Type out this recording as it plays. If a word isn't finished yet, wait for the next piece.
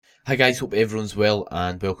Hi guys, hope everyone's well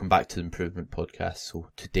and welcome back to the Improvement Podcast. So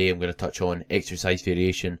today I'm going to touch on exercise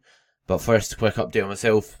variation, but first a quick update on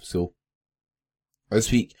myself. So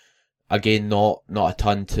this week, again, not a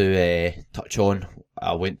ton to touch on.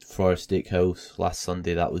 I went for a steakhouse last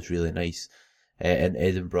Sunday, that was really nice in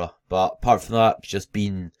Edinburgh. But apart from that, just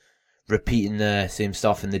been repeating the same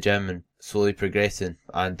stuff in the gym and slowly progressing.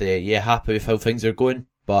 And happy with how things are going,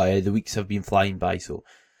 but the weeks have been flying by, so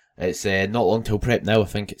it's not long till prep now. I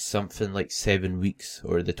think it's something like 7 weeks,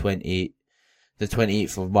 or the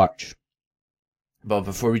 28th of March. But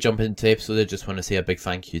before we jump into the episode, I just want to say a big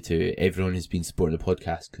thank you to everyone who's been supporting the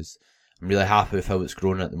podcast, because I'm really happy with how it's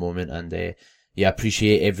grown at the moment, and I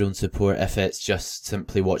appreciate everyone's support. If it's just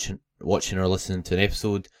simply watching or listening to an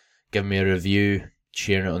episode, giving me a review,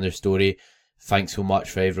 sharing it on their story, thanks so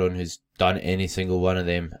much for everyone who's done any single one of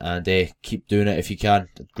them, and keep doing it if you can.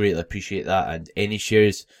 I'd greatly appreciate that, and any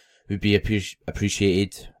shares would be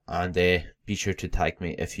appreciated, and be sure to tag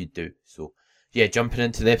me if you do. So jumping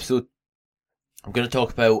into the episode, I'm going to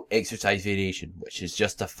talk about exercise variation, which is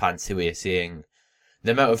just a fancy way of saying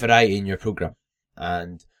the amount of variety in your program,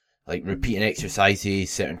 and like repeating exercises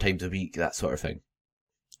certain times a week, that sort of thing.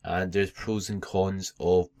 And there's pros and cons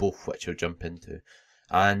of both, which I'll jump into.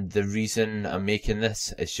 And the reason I'm making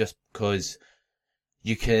this is just because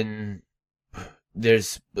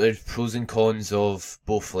there's pros and cons of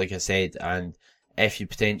both, like I said, and if you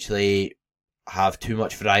potentially have too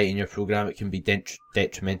much variety in your program, it can be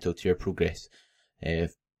detrimental to your progress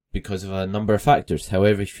because of a number of factors.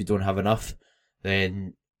 However, if you don't have enough,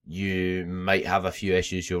 then you might have a few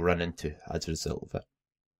issues you'll run into as a result of it.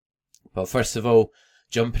 But first of all,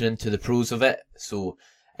 jumping into the pros of it. So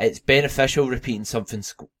it's beneficial repeating something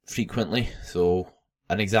frequently. So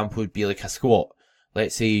an example would be like a squat.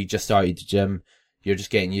 Let's say you just started the gym, you're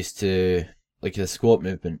just getting used to like the squat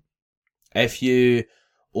movement. If you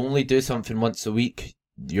only do something once a week,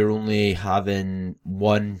 you're only having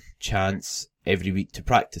one chance every week to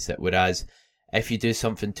practice it. Whereas if you do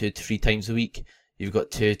something 2 to 3 times a week, you've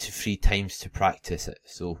got 2 to 3 times to practice it.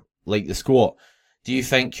 So like the squat, do you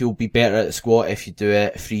think you'll be better at the squat if you do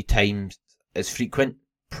it 3 times as frequent?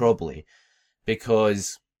 Probably,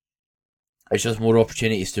 because it's just more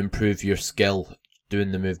opportunities to improve your skill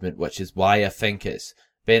doing the movement, which is why I think it's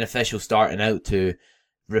beneficial starting out to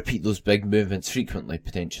repeat those big movements frequently,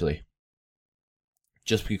 potentially.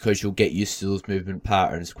 Just because you'll get used to those movement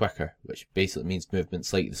patterns quicker, which basically means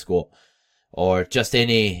movements like the squat, or just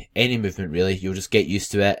any movement really, you'll just get used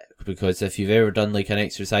to it, because if you've ever done like an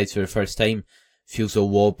exercise for the first time, it feels all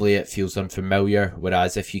wobbly, it feels unfamiliar,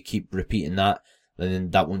 whereas if you keep repeating that,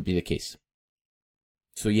 then that won't be the case.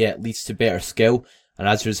 So it leads to better skill, and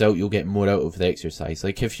as a result, you'll get more out of the exercise.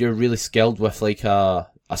 Like if you're really skilled with like a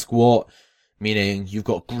squat, meaning you've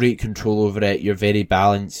got great control over it, you're very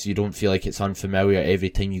balanced, you don't feel like it's unfamiliar every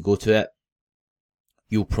time you go to it,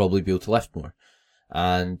 you'll probably be able to lift more.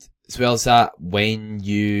 And as well as that, when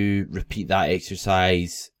you repeat that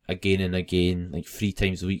exercise again and again, like 3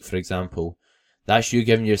 times a week, for example, that's you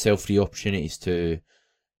giving yourself 3 opportunities to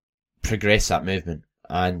progress that movement.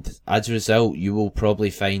 And as a result, you will probably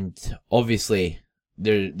find, obviously,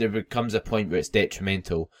 there becomes a point where it's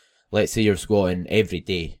detrimental. Let's say you're squatting every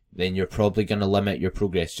day, then you're probably going to limit your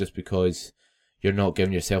progress just because you're not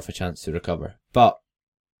giving yourself a chance to recover. But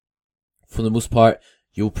for the most part,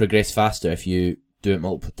 you'll progress faster if you do it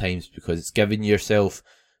multiple times, because it's giving yourself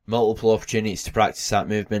multiple opportunities to practice that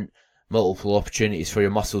movement, multiple opportunities for your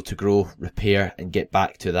muscle to grow, repair, and get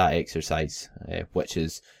back to that exercise, which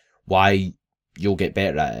is why you'll get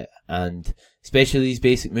better at it. And especially these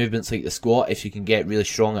basic movements like the squat, if you can get really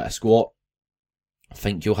strong at a squat, I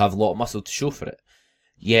think you'll have a lot of muscle to show for it.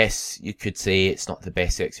 Yes, you could say it's not the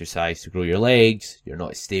best exercise to grow your legs, you're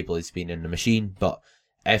not as stable as being in the machine, but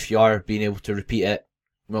if you are being able to repeat it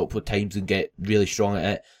multiple times and get really strong at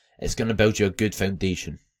it, it's going to build you a good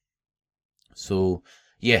foundation. So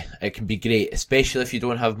it can be great, especially if you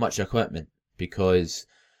don't have much equipment, because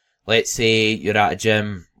let's say you're at a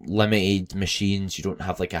gym, limited machines, you don't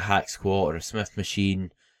have like a hack squat or a Smith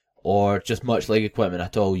machine, or just much leg equipment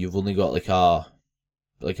at all, you've only got like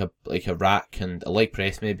a rack and a leg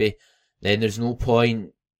press maybe, then there's no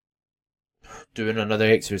point doing another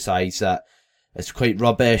exercise that is quite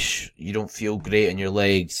rubbish, you don't feel great in your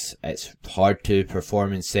legs, it's hard to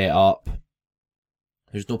perform and set up.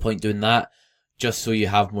 There's no point doing that, just so you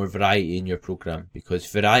have more variety in your program, because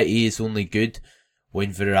variety is only good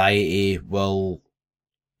when variety will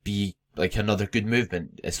be like another good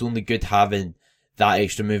movement. It's only good having that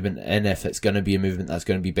extra movement in if it's going to be a movement that's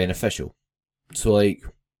going to be beneficial. So like,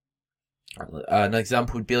 an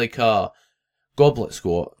example would be like a goblet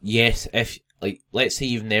squat. Yes, if like, let's say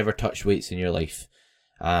you've never touched weights in your life,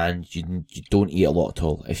 and you don't eat a lot at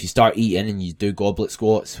all. If you start eating and you do goblet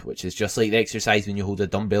squats, which is just like the exercise when you hold a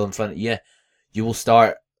dumbbell in front of you, you will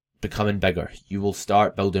start becoming bigger. You will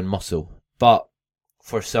start building muscle. But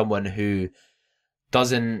for someone who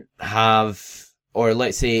doesn't have, or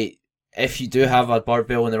let's say if you do have a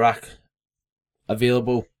barbell in the rack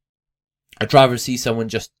available, I'd rather see someone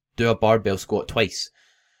just do a barbell squat twice.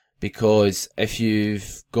 Because if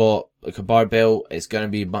you've got like a barbell, it's going to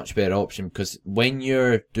be a much better option. Because when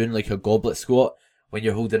you're doing like a goblet squat, when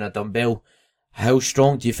you're holding a dumbbell, how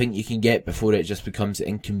strong do you think you can get before it just becomes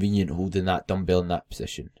inconvenient holding that dumbbell in that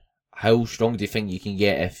position? How strong do you think you can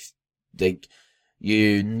get if like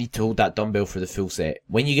you need to hold that dumbbell for the full set?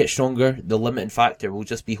 When you get stronger, the limiting factor will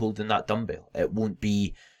just be holding that dumbbell. It won't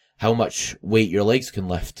be how much weight your legs can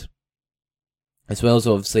lift. As well as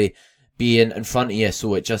obviously being in front of you,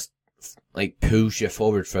 so it just like pulls you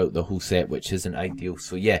forward throughout the whole set, which isn't ideal.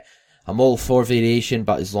 So yeah, I'm all for variation,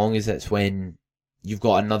 but as long as it's when you've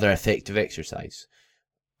got another effective exercise.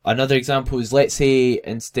 Another example is, let's say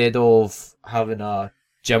instead of having a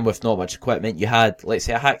gym with not much equipment, you had, let's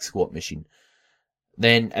say, a hack squat machine.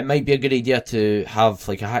 Then it might be a good idea to have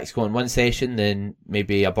like a hack squat in one session, then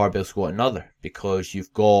maybe a barbell squat in another, because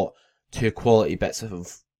you've got two quality bits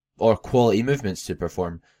of, or quality movements to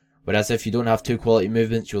perform. Whereas if you don't have two quality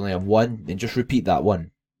movements, you only have one, then just repeat that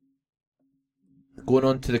one. Going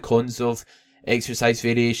on to the cons of exercise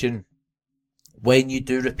variation. When you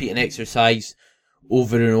do repeat an exercise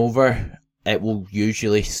over and over, it will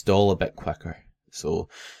usually stall a bit quicker. So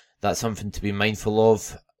that's something to be mindful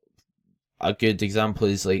of. A good example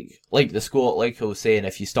is like the squat, like I was saying,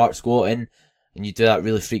 if you start squatting and you do that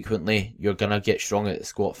really frequently, you're going to get strong at the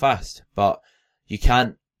squat fast. But you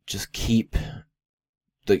can't just keep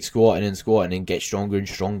like squatting and get stronger and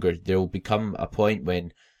stronger. There will become a point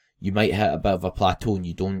when you might hit a bit of a plateau and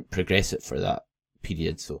you don't progress it for that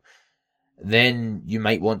period. So then you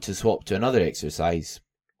might want to swap to another exercise.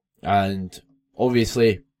 And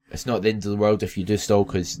obviously it's not the end of the world if you do stall,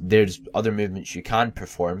 because there's other movements you can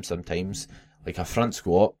perform sometimes, like a front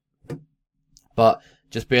squat. But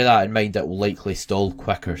just bear that in mind, it will likely stall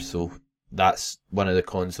quicker. So that's one of the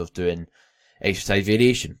cons of doing exercise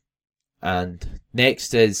variation. And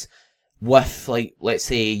next is with, like, let's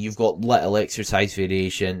say you've got little exercise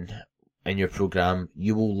variation in your program,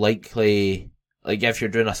 you will likely, like if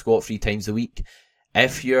you're doing a squat 3 times a week,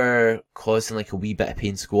 if you're causing like a wee bit of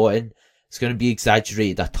pain squatting, it's going to be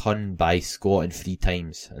exaggerated a ton by squatting 3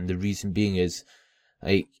 times. And the reason being is,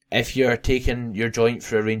 like, if you're taking your joint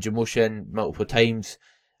for a range of motion multiple times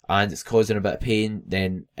and it's causing a bit of pain,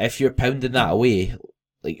 then if you're pounding that away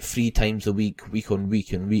like 3 times a week, week on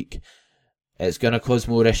week and week, it's going to cause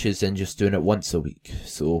more issues than just doing it once a week.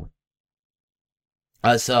 So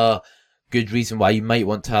that's a good reason why you might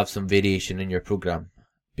want to have some variation in your program.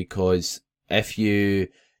 Because if you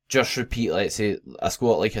just repeat, let's say, a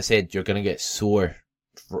squat, like I said, you're going to get sore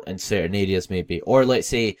in certain areas maybe. Or let's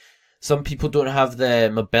say some people don't have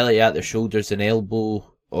the mobility at their shoulders and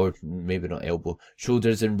elbow, or maybe not elbow,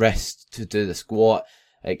 shoulders and wrist to do the squat.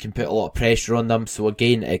 It can put a lot of pressure on them. So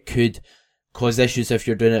again, it could cause issues if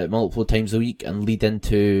you're doing it multiple times a week and lead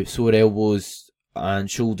into sore elbows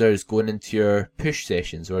and shoulders going into your push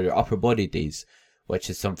sessions or your upper body days, which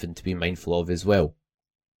is something to be mindful of as well.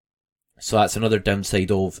 So that's another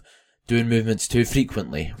downside of doing movements too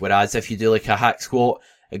frequently. Whereas if you do like a hack squat,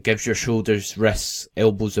 it gives your shoulders, wrists,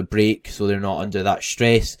 elbows a break so they're not under that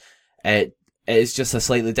stress. It is just a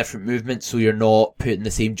slightly different movement, so you're not putting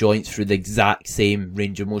the same joints through the exact same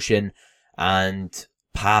range of motion and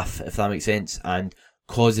path, if that makes sense, and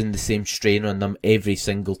causing the same strain on them every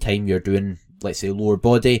single time you're doing, let's say, lower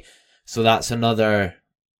body. So that's another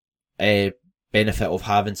benefit of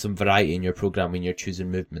having some variety in your program when you're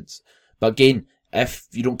choosing movements. But again, if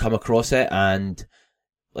you don't come across it and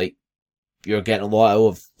like you're getting a lot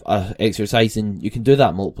out of exercising, you can do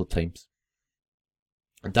that multiple times.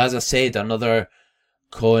 And as I said, another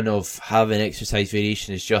con of having exercise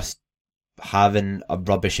variation is just having a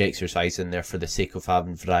rubbish exercise in there for the sake of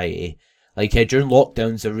having variety. Like during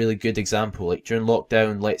lockdown's a really good example. Like during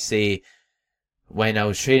lockdown, let's say when I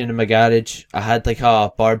was training in my garage, I had like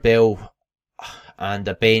a barbell and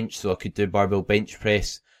a bench, so I could do barbell bench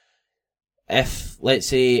press. If, let's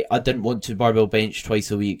say, I didn't want to barbell bench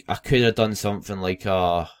twice a week, I could have done something like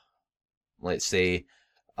let's say,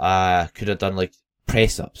 I could have done like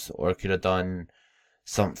press-ups, or I could have done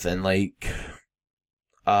something like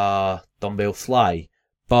dumbbell fly.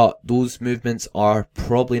 But those movements are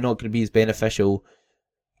probably not going to be as beneficial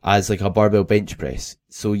as like a barbell bench press.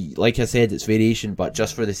 So like I said, it's variation, but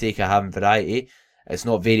just for the sake of having variety, It's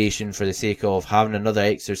not variation for the sake of having another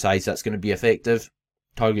exercise that's going to be effective,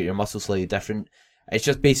 target your muscle slightly different. It's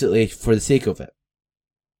just basically for the sake of it.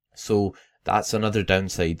 So that's another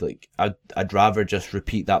downside. Like, I'd rather just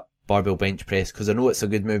repeat that barbell bench press, because I know it's a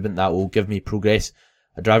good movement that will give me progress.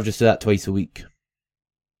 I'd rather just do that twice a week.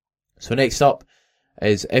 So next up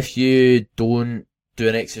is, if you don't do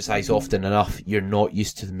an exercise often enough, you're not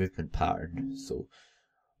used to the movement pattern. So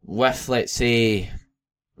with, let's say,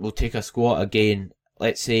 we'll take a squat again.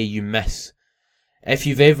 Let's say you miss. If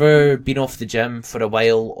you've ever been off the gym for a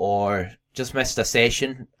while or just missed a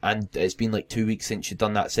session and it's been like 2 weeks since you've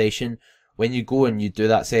done that session, when you go and you do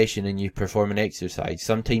that session and you perform an exercise,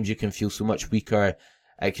 sometimes you can feel so much weaker,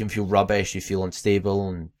 it can feel rubbish, you feel unstable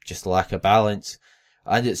and just lack of balance.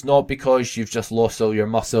 And it's not because you've just lost all your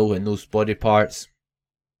muscle in those body parts,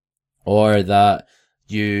 or that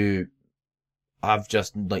you have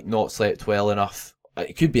just like not slept well enough.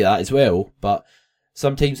 It could be that as well, but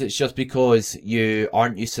sometimes it's just because you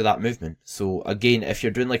aren't used to that movement. So again, if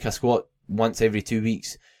you're doing like a squat once every 2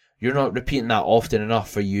 weeks, you're not repeating that often enough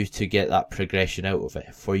for you to get that progression out of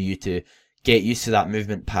it, for you to get used to that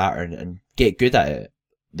movement pattern and get good at it.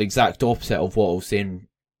 The exact opposite of what I was saying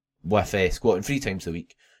with squatting 3 times a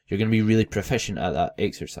week. You're going to be really proficient at that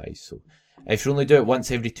exercise. So if you only do it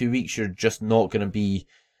once every 2 weeks, you're just not going to be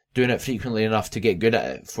doing it frequently enough to get good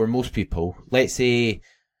at it. For most people, let's say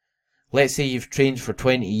you've trained for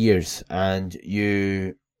 20 years and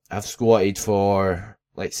you have squatted for,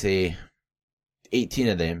 let's say, 18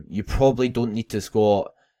 of them. You probably don't need to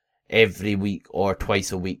squat every week or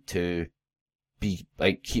twice a week to be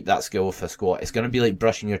like keep that skill with a squat. It's going to be like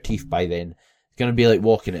brushing your teeth by then. It's going to be like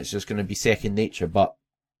walking. It's just going to be second nature. But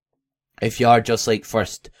if you are just like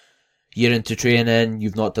first year into training,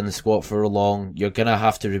 you've not done the squat for long, you're going to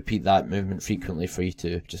have to repeat that movement frequently for you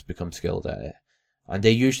to just become skilled at it. And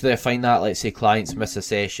they usually, I find that, let's say clients miss a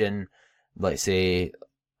session, let's say,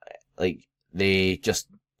 like, they just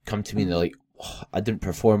come to me and they're like, oh, I didn't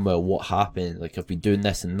perform well, what happened? Like, I've been doing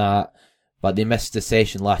this and that, but they missed the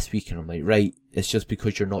session last week, and I'm like, right, it's just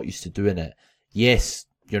because you're not used to doing it. Yes,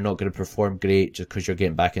 you're not going to perform great just because you're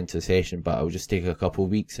getting back into the session, but it'll just take a couple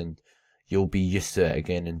of weeks and you'll be used to it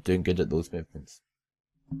again and doing good at those movements.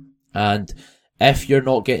 And if you're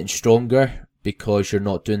not getting stronger because you're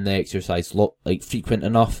not doing the exercise like frequent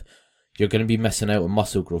enough, you're going to be missing out on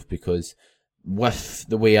muscle growth, because with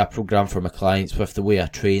the way I program for my clients, with the way I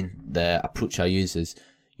train, the approach I use is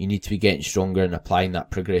you need to be getting stronger and applying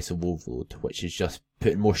that progressive overload, which is just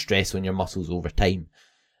putting more stress on your muscles over time.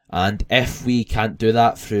 And if we can't do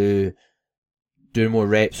that through doing more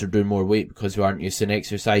reps or doing more weight because we aren't used to an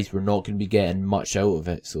exercise, we're not going to be getting much out of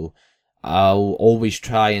it. So I'll always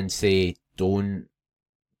try and say, don't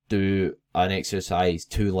do an exercise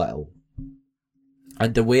too little.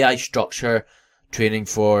 And the way I structure training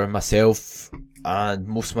for myself and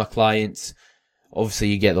most of my clients, obviously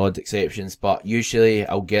you get the odd exceptions, but usually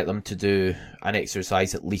I'll get them to do an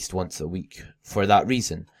exercise at least once a week for that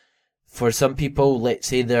reason. For some people, let's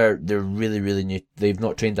say they're really, really new, they've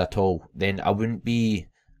not trained at all, then I wouldn't be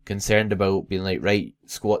concerned about being like, right,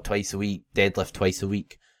 squat twice a week, deadlift twice a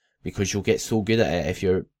week, because you'll get so good at it if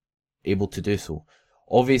you're able to do so.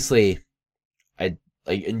 Obviously,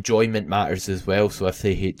 like enjoyment matters as well, so if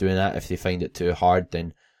they hate doing that, if they find it too hard,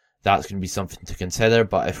 then that's going to be something to consider.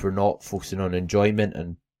 But if we're not focusing on enjoyment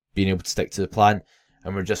and being able to stick to the plan,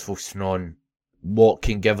 and we're just focusing on what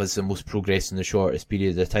can give us the most progress in the shortest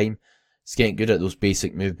period of time, it's getting good at those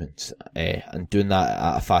basic movements and doing that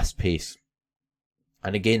at a fast pace.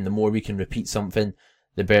 And again, the more we can repeat something,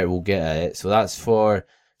 the better we'll get at it. So that's for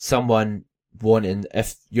someone wanting,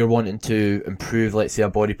 if you're wanting to improve, let's say, a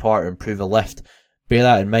body part or improve a lift, bear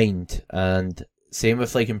that in mind. And same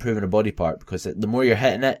with like improving a body part, because the more you're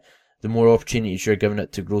hitting it, the more opportunities you're giving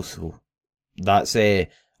it to grow. So that's a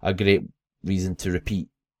great reason to repeat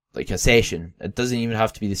like a session. It doesn't even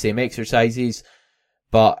have to be the same exercises,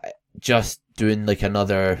 but just doing like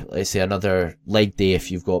another, let's say another leg day if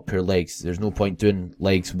you've got poor legs. There's no point doing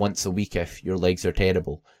legs once a week if your legs are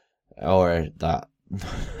terrible. Or that.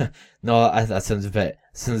 No, that sounds a bit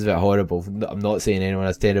horrible. I'm not saying anyone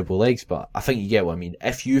has terrible legs, but I think you get what I mean.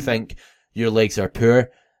 If you think your legs are poor,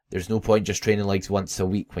 there's no point just training legs once a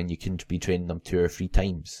week when you can be training them 2 or 3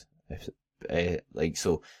 times.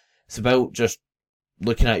 So it's about just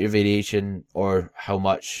looking at your variation or how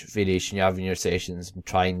much variation you have in your sessions and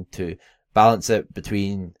trying to balance it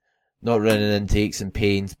between not running intakes and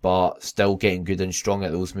pains, but still getting good and strong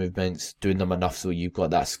at those movements, doing them enough so you've got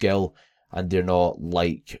that skill and they're not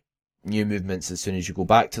like new movements as soon as you go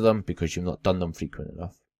back to them because you've not done them frequent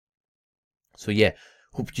enough. So yeah,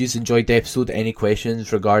 hope you enjoyed the episode. Any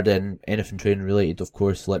questions regarding anything training related, of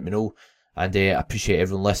course, let me know. And I appreciate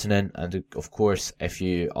everyone listening. And of course, if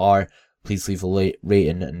you are, please leave a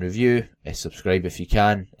rating and review. Subscribe if you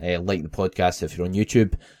can. Like the podcast if you're on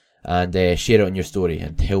YouTube. And share it on your story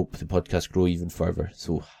and help the podcast grow even further.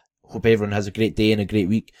 So, hope everyone has a great day and a great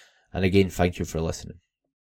week. And again, thank you for listening.